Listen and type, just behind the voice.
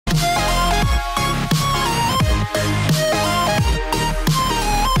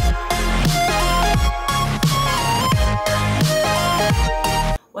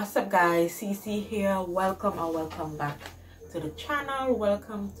guys, CC here. Welcome back to the channel.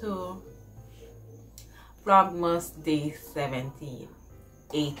 Welcome to Vlogmas day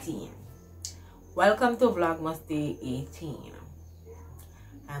 18. Welcome to Vlogmas day 18.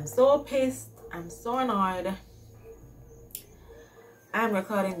 I'm so pissed, I'm so annoyed. I'm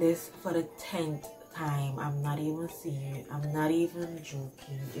recording this for the 10th time. I'm not even serious, I'm not even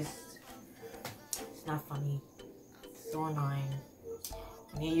joking. It's not funny. It's so annoying.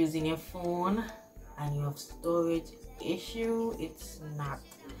 When you're using your phone and you have storage issue, it's not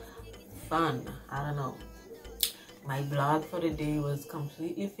fun. I don't know. My vlog for the day was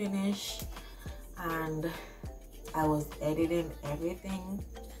completely finished and I was editing everything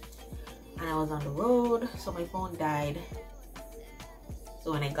and I was on the road, so my phone died.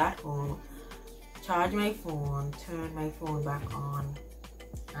 So when I got home, charged my phone, turned my phone back on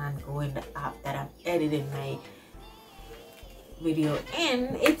and go in the app that I'm editing my video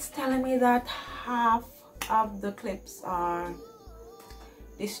in, it's telling me that half of the clips are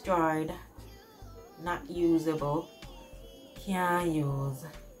destroyed, not usable, can't use,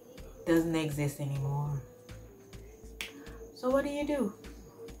 doesn't exist anymore. So what do?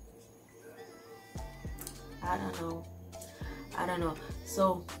 I don't know.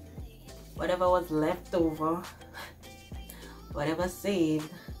 So whatever was left over, whatever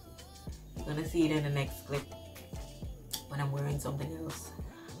saved, you're gonna see it in the next clip when I'm wearing something else.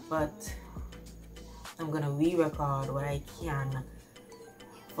 But I'm gonna re-record what I can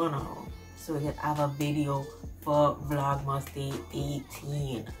for now, so we can have a video for Vlogmas day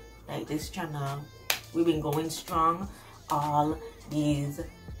 18. Like, this channel, we've been going strong all these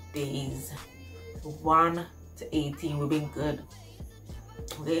days. 1 to 18, we've been good.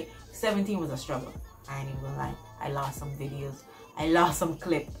 Okay, 17 was a struggle. I ain't even gonna lie. I lost some videos, I lost some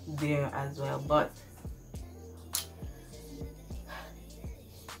clip there as well, but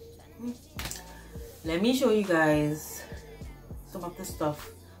let me show you guys some of the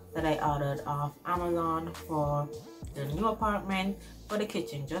stuff that I ordered off Amazon for the new apartment, for the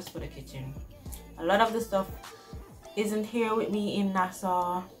kitchen, just for the kitchen. A lot of the stuff isn't here with me in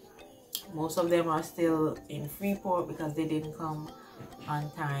Nassau. Most of them are still in Freeport because they didn't come on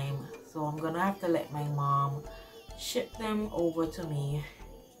time. So I'm gonna have to let my mom ship them over to me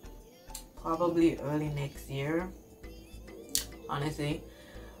probably early next year, honestly.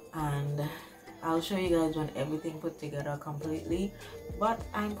 And I'll show you guys when everything put together completely, but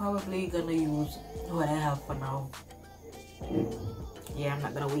I'm probably gonna use what I have for now. Yeah, I'm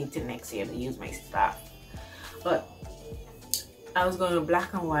not gonna wait till next year to use my stuff. But I was going with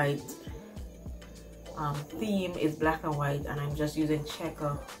black and white. Theme is black and white, and I'm just using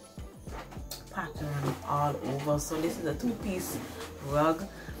checker pattern all over. So this is a 2-piece rug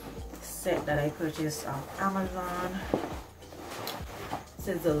set that I purchased off Amazon. This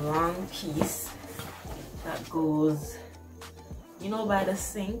is a long piece that goes, you know, by the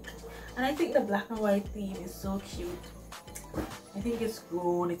sink. And I think the black and white theme is so cute. I think it's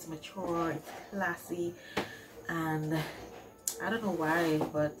grown, it's mature, it's classy, and I don't know why,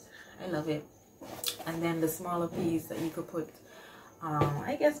 but I love it. And then the smaller piece that you could put,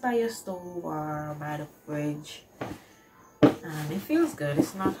 I guess, by your stove or by the fridge. And it feels good.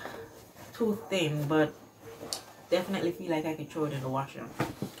 It's not too thin, but definitely feel like I could throw it in the washer.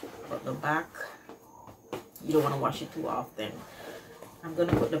 But the back, you don't want to wash it too often. I'm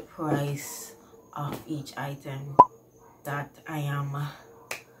gonna put the price of each item that I am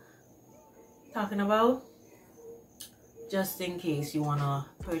talking about, just in case you want to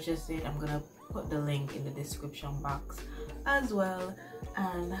purchase it. I'm gonna put the link in the description box as well.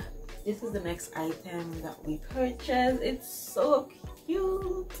 And this is the next item that we purchased. It's so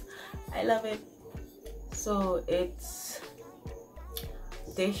cute, I love it. So it's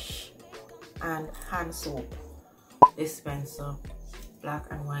dish and hand soap dispenser, black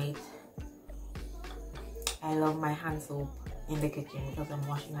and white. I love my hand soap in the kitchen because I'm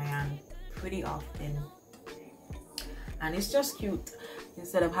washing my hand pretty often, and it's just cute.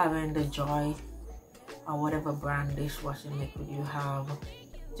 Instead of having the Joy or whatever brand dishwashing liquid you have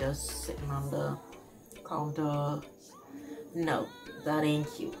just sitting on the counter, no, that ain't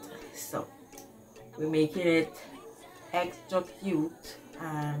cute. So we're making it extra cute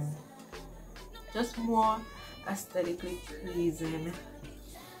and just more aesthetically pleasing.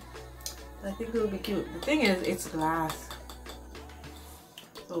 I think it will be cute. The thing is, it's glass,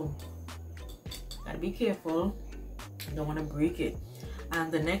 so gotta be careful, you don't want to break it.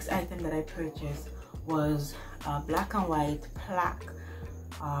 And the next item that I purchased was a black and white plaque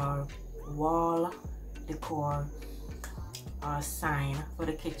or wall decor sign for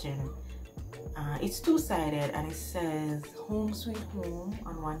the kitchen. It's two-sided, and it says home sweet home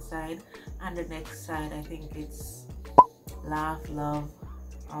on one side, and the next side I think it's laugh love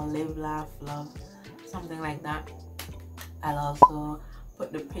or live laugh love, something like that. I'll also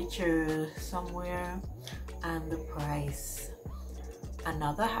put the picture somewhere and the price.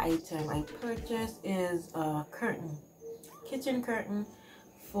 Another item I purchased is a curtain, kitchen curtain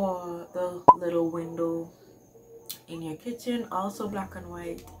for the little window in your kitchen, also black and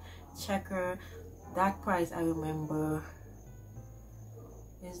white checker. That price I remember,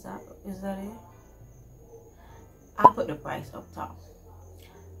 is that it? I'll put the price up top.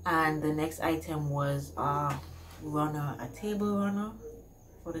 And the next item was a runner, a table runner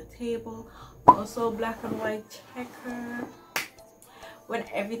for the table, also black and white checker. When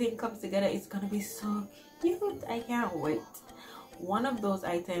everything comes together, it's gonna be so cute. I can't wait. One of those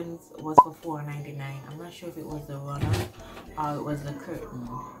items was for $4.99. I'm not sure if it was the runner or it was the curtain.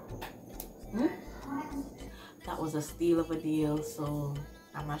 That was a steal of a deal, so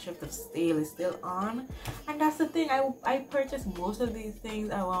I'm not sure if the sale is still on. And that's the thing, I purchased most of these things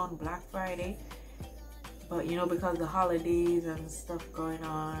around Black Friday, but you know, because the holidays and stuff going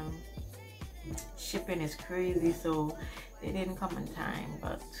on, shipping is crazy, so they didn't come in time.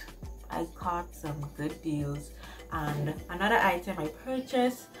 But I caught some good deals. And another item I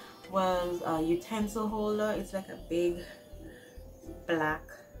purchased was a utensil holder. It's like a big black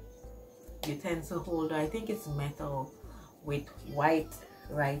utensil holder. I think it's metal with white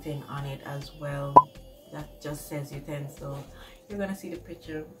writing on it as well. That just says utensil. You're gonna see the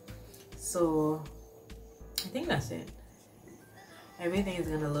picture. So I think that's it. Everything is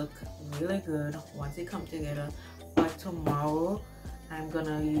gonna look really good once it comes together. But tomorrow I'm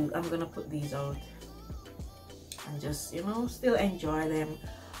gonna put these out and just, you know, still enjoy them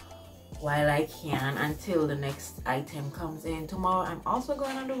while I can until the next item comes in. Tomorrow I'm also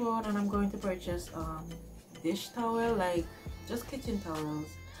going on the road, and I'm going to purchase dish towel, like just kitchen towels,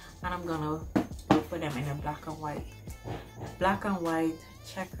 and I'm gonna look for them in a black and white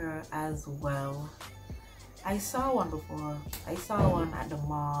checker as well. I saw one before. I saw one at the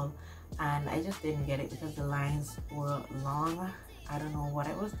mall, and I just didn't get it because the lines were long. I don't know what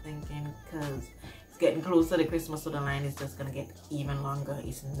I was thinking, because it's getting closer to Christmas, so the line is just gonna get even longer.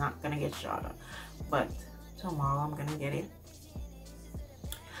 It's not gonna get shorter. But tomorrow I'm gonna get it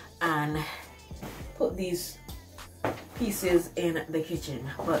and put these pieces in the kitchen.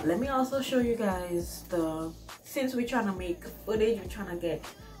 But let me also show you guys since we're trying to make footage, we're trying to get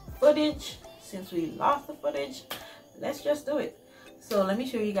footage. Since we lost the footage, let's just do it. So let me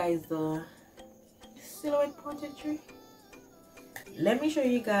show you guys the silhouette portraiture. Let me show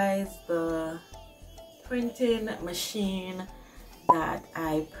you guys the printing machine that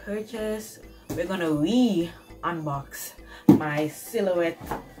I purchased. We're gonna re-unbox my Silhouette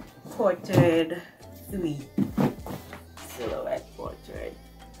Portrait 3. Silhouette Portrait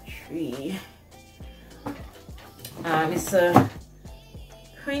 3. It's a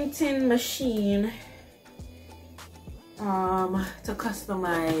printing machine to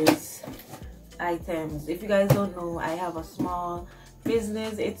customize items. If you guys don't know, I have a small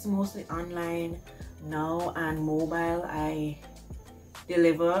business. It's mostly online now and mobile. I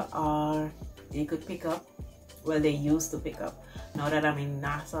deliver, or they could pick up. Well, they used to pick up. Now that I'm in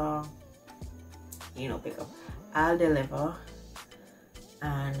Nassau, you know, pick up. I'll deliver.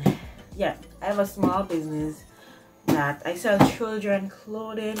 And yeah, I have a small business that I sell children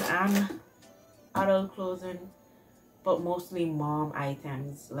clothing and adult clothing, but mostly mom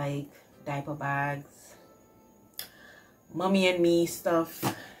items like diaper bags, mommy and me stuff.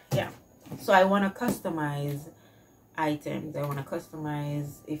 Yeah, so I want to customize items. I want to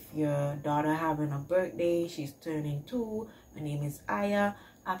customize if your daughter having a birthday, she's turning 2, her name is Aya,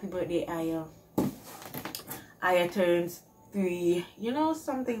 happy birthday Aya. Aya turns 3, you know,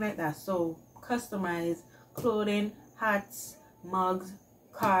 something like that. So customize clothing, hats, mugs,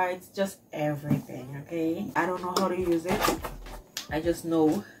 cards, just everything. Okay, I don't know how to use it, I just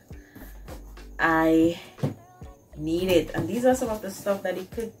know I need it, and these are some of the stuff that it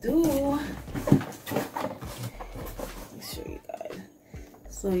could do. Let me show you guys.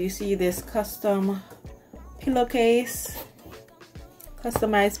 So you see this custom pillowcase,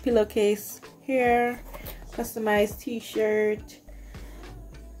 customized pillowcase here, customized t-shirt.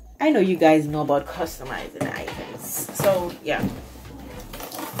 I know you guys know about customizing items, so yeah,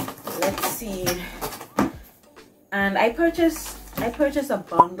 let's see. And I purchased a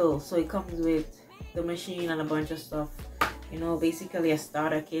bundle, so it comes with the machine and a bunch of stuff, you know, basically a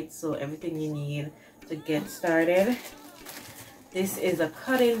starter kit, so everything you need to get started. This is a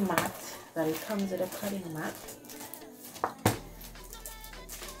cutting mat, that it comes with a cutting mat.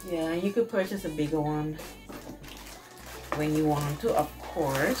 Yeah, you could purchase a bigger one when you want to, of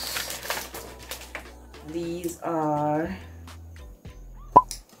course. These are,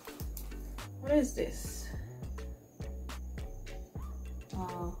 what is this?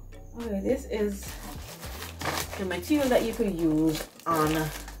 Okay, this is the material that you could use on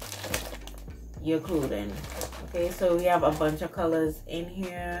your clothing. Okay, so we have a bunch of colors in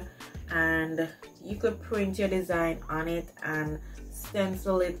here, and you could print your design on it and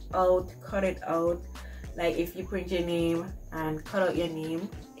stencil it out, cut it out. Like if you print your name and cut out your name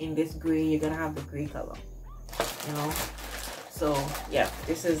in this gray, you're gonna have the gray color, you know. So yeah,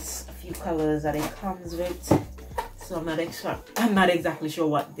 this is a few colors that it comes with. So I'm not exactly sure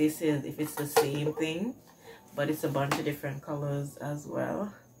what this is, if it's the same thing, but it's a bunch of different colors as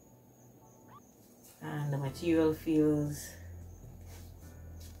well. And the material feels,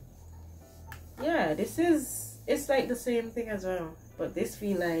 yeah, it's like the same thing as well, but this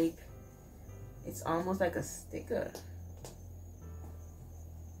feel like it's almost like a sticker.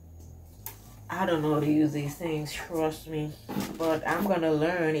 I don't know how to use these things, trust me, but I'm gonna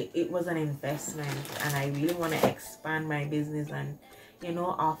learn. It was an investment, and I really want to expand my business and, you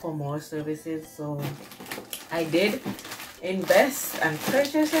know, offer more services. So I did invest and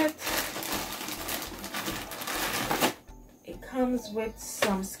purchase it. It comes with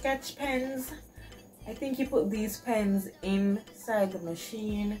some sketch pens. I think you put these pens inside the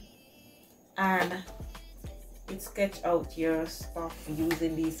machine and it sketch out your stuff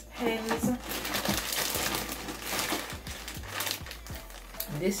using these pens.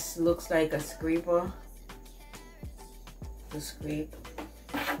 This looks like a scraper to scrape.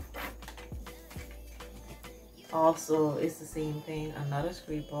 Also, it's the same thing, another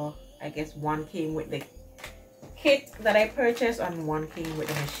scraper. I guess one came with the kit that I purchased and one came with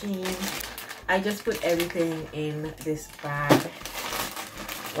the machine. I just put everything in this bag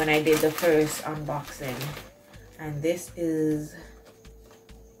when I did the first unboxing. And this is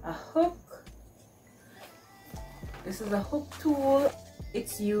a hook. This is a hook tool.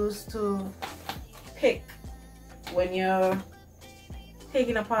 It's used to pick when you're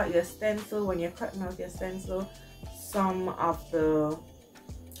taking apart your stencil, when you're cutting out your stencil. Some of the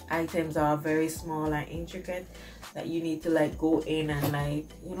items are very small and intricate that you need to like go in and like,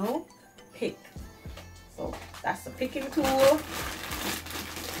 you know, pick. So that's the picking tool.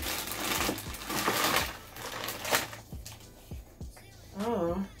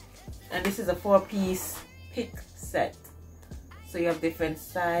 Oh, and this is a 4-piece pick set. So you have different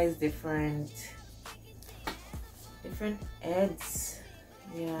size, different edges.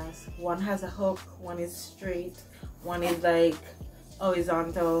 Yes, one has a hook, one is straight, one is like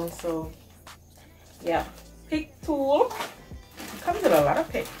horizontal. So yeah, pick tool. It comes with a lot of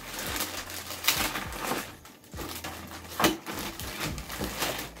pick.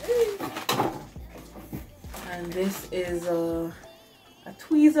 And this is a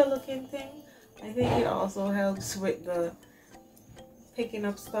tweezer looking thing. I think it also helps with the picking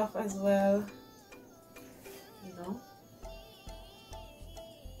up stuff as well, you know.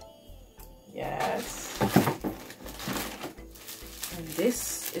 Yes. And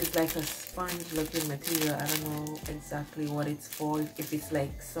this is like a sponge looking material. I don't know exactly what it's for, if it's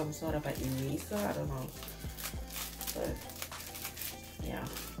like some sort of an eraser, I don't know, but yeah.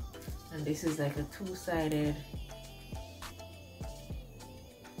 And this is like a two-sided.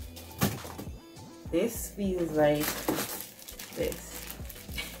 This feels like this.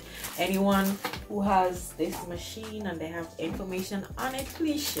 Anyone who has this machine and they have information on it,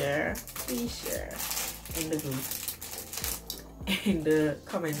 please share in the group, in the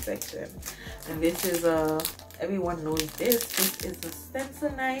comment section. And this is everyone knows this is a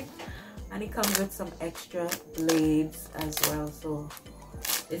stencil knife, and it comes with some extra blades as well. So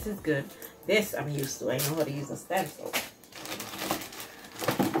this is good. This I'm used to. I know how to use a stencil.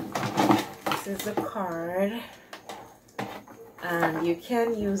 This is the card, and you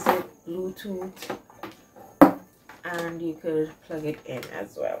can use it Bluetooth, and you could plug it in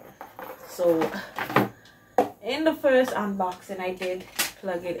as well. So in the first unboxing I did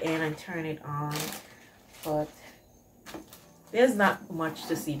plug it in and turn it on, but there's not much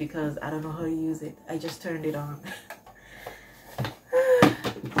to see because I don't know how to use it. I just turned it on.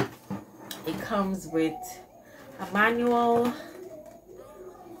 It comes with a manual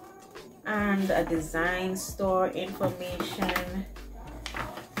and a design store information,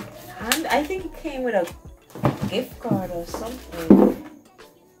 and I think it came with a gift card or something.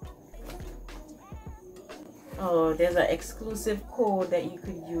 Oh, there's an exclusive code that you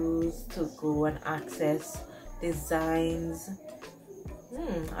could use to go and access designs.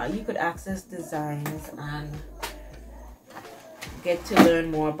 You could access designs and get to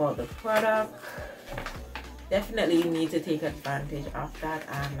learn more about the product. Definitely need to take advantage of that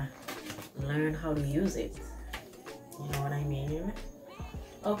and learn how to use it. You know what I mean?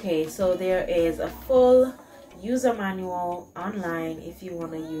 Okay, so there is a full user manual online if you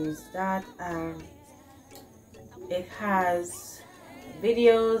want to use that, and it has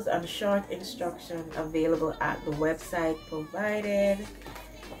videos and short instructions available at the website provided,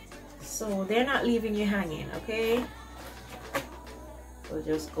 so they're not leaving you hanging. Okay, so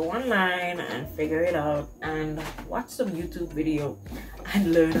just go online and figure it out and watch some YouTube video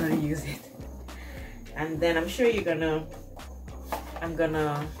and learn how to use it, and then I'm sure I'm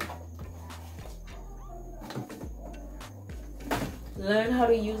gonna learn how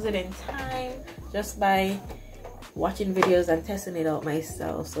to use it in time just by watching videos and testing it out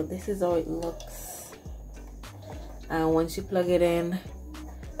myself. So this is how it looks, and once you plug it in,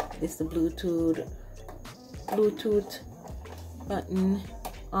 this is the Bluetooth button,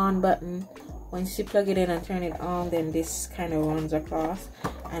 on button. Once you plug it in and turn it on, then this kind of runs across,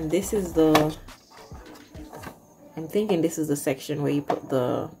 and this is the, I'm thinking this is the section where you put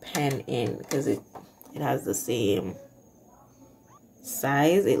the pen in, because it has the same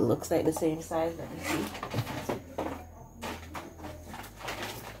size. It looks like the same size. Let me see.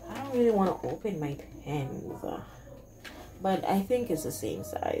 I don't really want to open my pens, but I think it's the same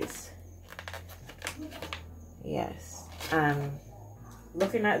size. Yes. And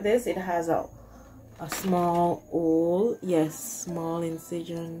looking at this, it has a small hole. Yes, small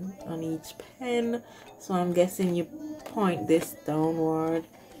incision on each pen. So I'm guessing you point this downward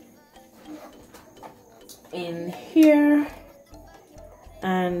in here,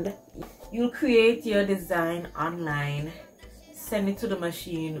 and you'll create your design online, send it to the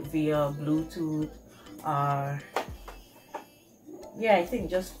machine via Bluetooth, or yeah, I think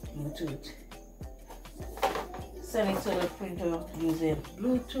just Bluetooth. Send it to the printer using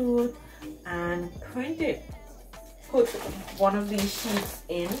Bluetooth and print it. Put one of these sheets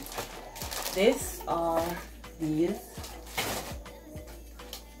in, this or these.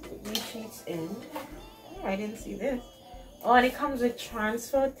 Put these sheets in. Oh, I didn't see this. Oh, and it comes with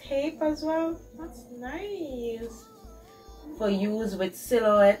transfer tape as well. That's nice. For use with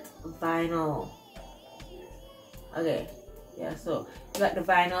silhouette vinyl. Okay, yeah, so you got the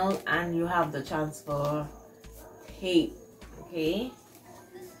vinyl and you have the transfer tape. Okay,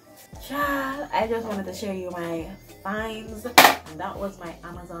 child, I just wanted to show you my finds, and that was my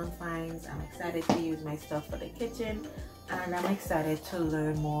Amazon finds. I'm excited to use my stuff for the kitchen, and I'm excited to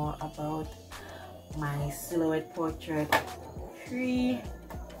learn more about my silhouette portrait tree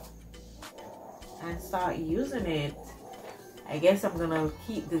and start using it. I guess I'm gonna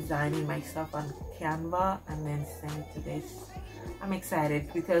keep designing my stuff on Canva and then send it to this. I'm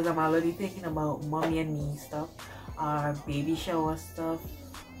excited because I'm already thinking about mommy and me stuff, or baby shower stuff.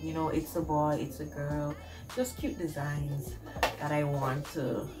 You know, it's a boy, it's a girl, just cute designs that I want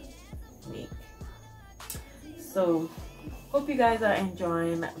to make. So hope you guys are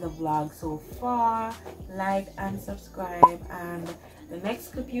enjoying the vlog so far. Like and subscribe, and the next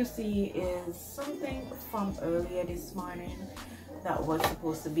clip you see is something from earlier this morning that was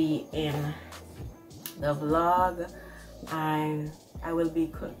supposed to be in the vlog. I will be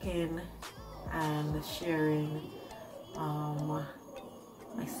cooking and sharing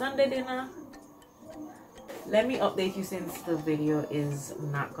my Sunday dinner. Let me update you since the video is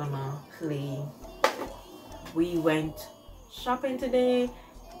not gonna play. We went shopping today.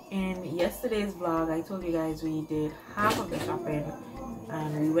 In yesterday's vlog, I told you guys we did half of the shopping,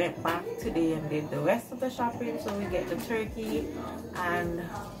 and we went back today and did the rest of the shopping. So we get the turkey, and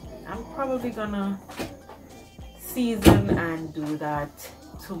I'm probably gonna season and do that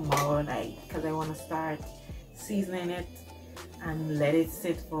tomorrow night, because I want to start seasoning it and let it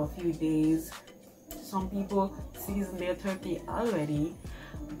sit for a few days. Some people season their turkey already,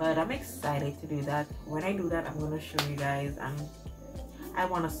 but I'm excited to do that. When I do that, I'm going to show you guys, and I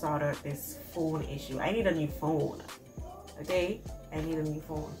want to sort out this phone issue. I need a new phone. Okay, I need a new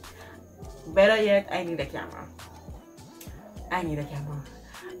phone. Better yet, I need a camera.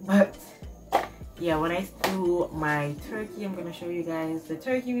 But yeah, when I do my turkey, I'm gonna show you guys. The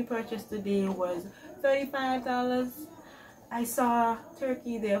turkey we purchased today was $35. I saw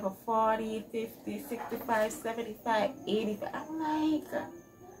turkey there for 40, 50, 65, 75, 85. I'm like,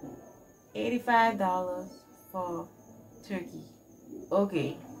 $85 for turkey.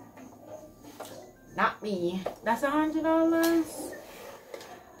 Okay, not me. That's $100.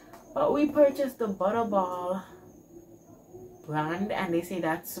 But we purchased the Butterball brand, and they say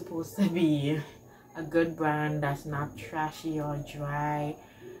that's supposed to be a good brand that's not trashy or dry.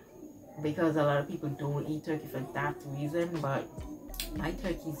 because a lot of people don't eat turkey for that reason, but my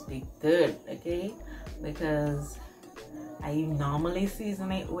turkeys be good, okay? Because I normally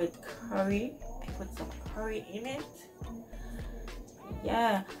season it with curry. I put some curry in it.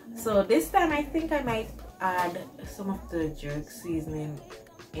 Yeah, so this time I think I might add some of the jerk seasoning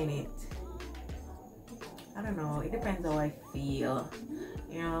in it. I don't know, it depends how I feel,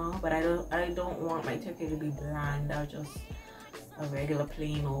 you know, but I don't want my turkey to be bland or just a regular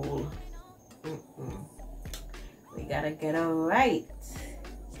plain old. We gotta get it right.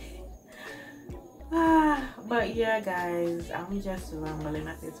 But yeah guys, I'm just rambling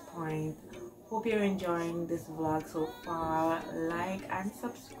at this point. Hope you're enjoying this vlog so far. Like and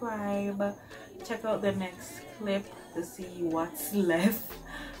subscribe. Check out the next clip to see what's left,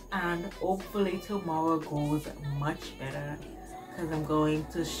 and hopefully tomorrow goes much better because I'm going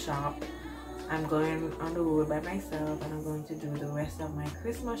to shop. I'm going on the road by myself and I'm going to do the rest of my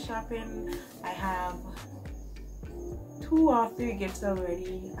Christmas shopping. I have 2 or 3 gifts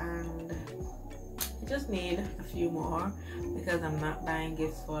already, and I just need a few more because I'm not buying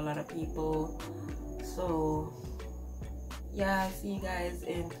gifts for a lot of people. So yeah, I'll see you guys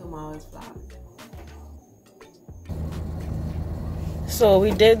in tomorrow's vlog. So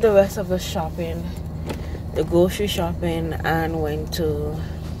we did the rest of the shopping, the grocery shopping, and went to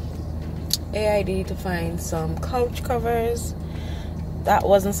AID to find some couch covers. That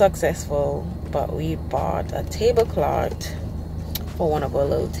wasn't successful, but we bought a tablecloth for one of our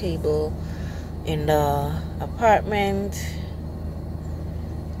little table in the apartment.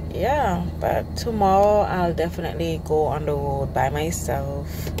 Yeah, but tomorrow I'll definitely go on the road by myself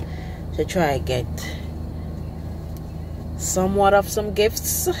to try to get somewhat of some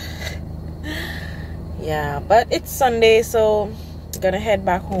gifts. Yeah, but it's Sunday, so I'm gonna head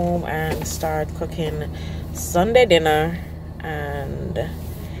back home and start cooking Sunday dinner. And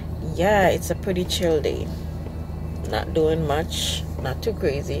yeah, it's a pretty chill day, not doing much, not too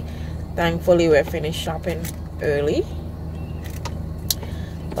crazy. Thankfully we're finished shopping early,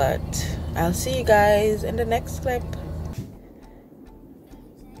 but I'll see you guys in the next clip.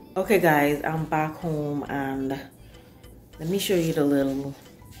 Okay guys, I'm back home and let me show you the little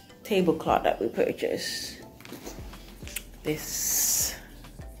tablecloth that we purchased. This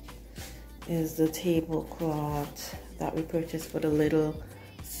is the tablecloth that we purchased for the little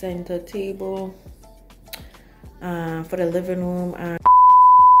center table for the living room, and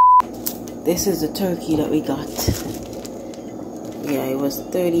this is the turkey that we got. Yeah, it was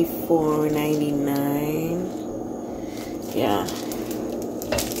 $34.99. Yeah,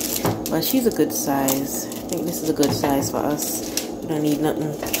 but she's a good size. I think this is a good size for us. We don't need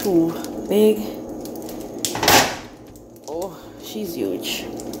nothing too big. Oh, she's huge.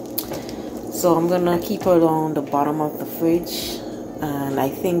 So I'm gonna keep her on the bottom of the fridge, and I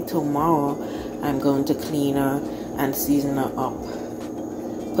think tomorrow I'm going to clean her and season her up,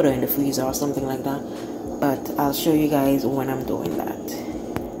 put her in the freezer or something like that. But I'll show you guys when I'm doing that.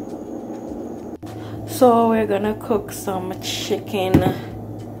 So we're gonna cook some chicken,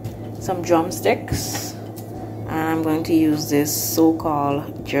 some drumsticks, and I'm going to use this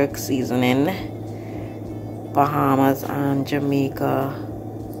so-called jerk seasoning, Bahamas and Jamaica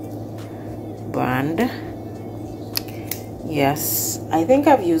brand. Yes, I think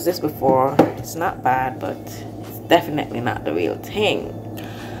I've used this before. It's not bad, but it's definitely not the real thing.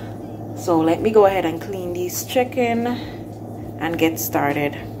 So let me go ahead and clean these chicken and get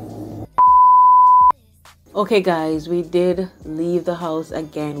started. Okay guys, we did leave the house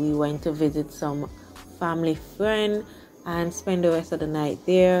again. We went to visit some family friend and spend the rest of the night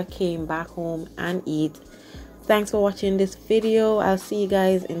there. Came back home and eat. Thanks for watching this video. I'll see you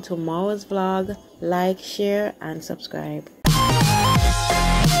guys in tomorrow's vlog. Like, share, and subscribe.